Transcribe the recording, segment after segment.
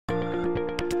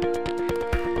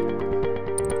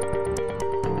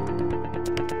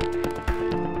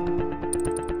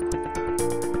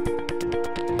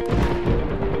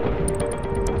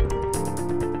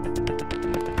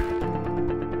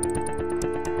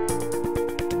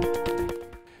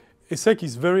ESSEC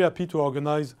is very happy to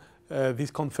organize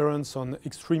this conference on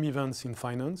extreme events in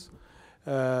finance,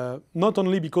 not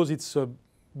only because it's a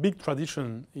big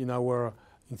tradition in our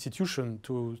institution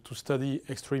to study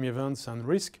extreme events and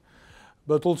risk,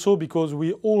 but also because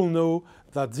we all know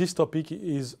that this topic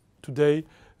is today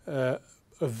a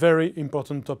very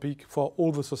important topic for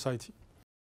all the society.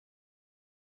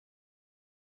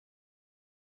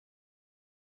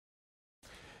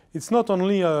 It's not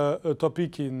only a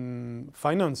topic in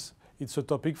finance, it's a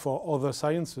topic for other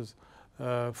sciences,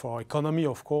 for economy,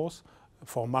 of course,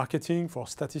 for marketing, for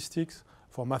statistics,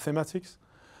 for mathematics.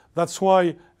 That's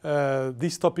why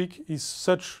this topic is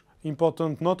such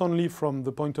important, not only from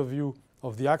the point of view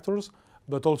of the actors,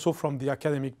 but also from the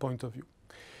academic point of view.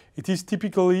 It is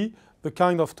typically the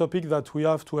kind of topic that we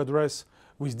have to address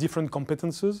with different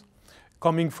competences,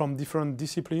 coming from different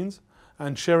disciplines,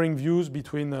 and sharing views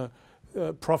between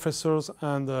professors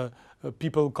and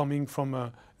people coming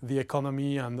from the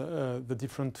economy and the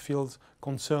different fields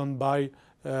concerned by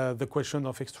the question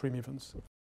of extreme events.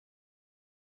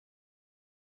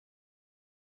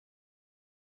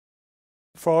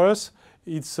 For us,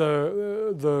 it's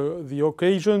the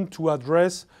occasion to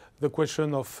address the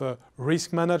question of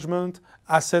risk management,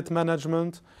 asset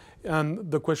management, and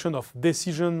the question of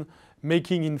decision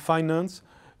making in finance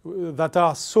that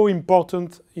are so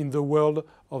important in the world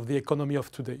of the economy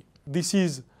of today. This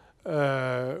is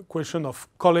a question of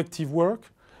collective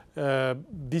work.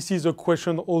 This is a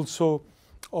question also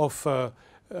of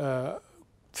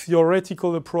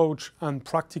theoretical approach and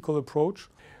practical approach.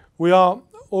 We are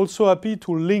also happy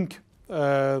to link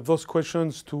those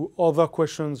questions to other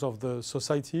questions of the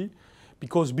society,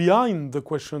 because behind the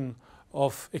question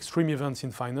of extreme events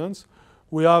in finance,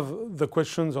 we have the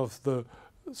questions of the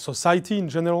society in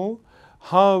general.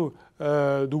 How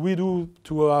do we do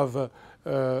to have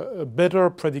a better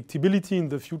predictability in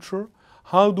the future?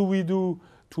 How do we do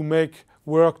to make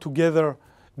work together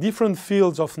different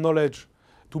fields of knowledge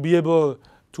to be able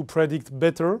to predict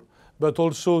better, but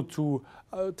also to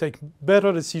take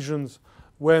better decisions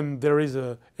when there is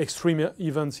extreme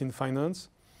events in finance?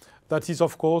 That is,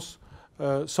 of course,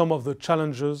 some of the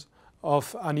challenges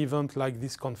of an event like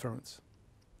this conference.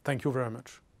 Thank you very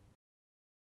much.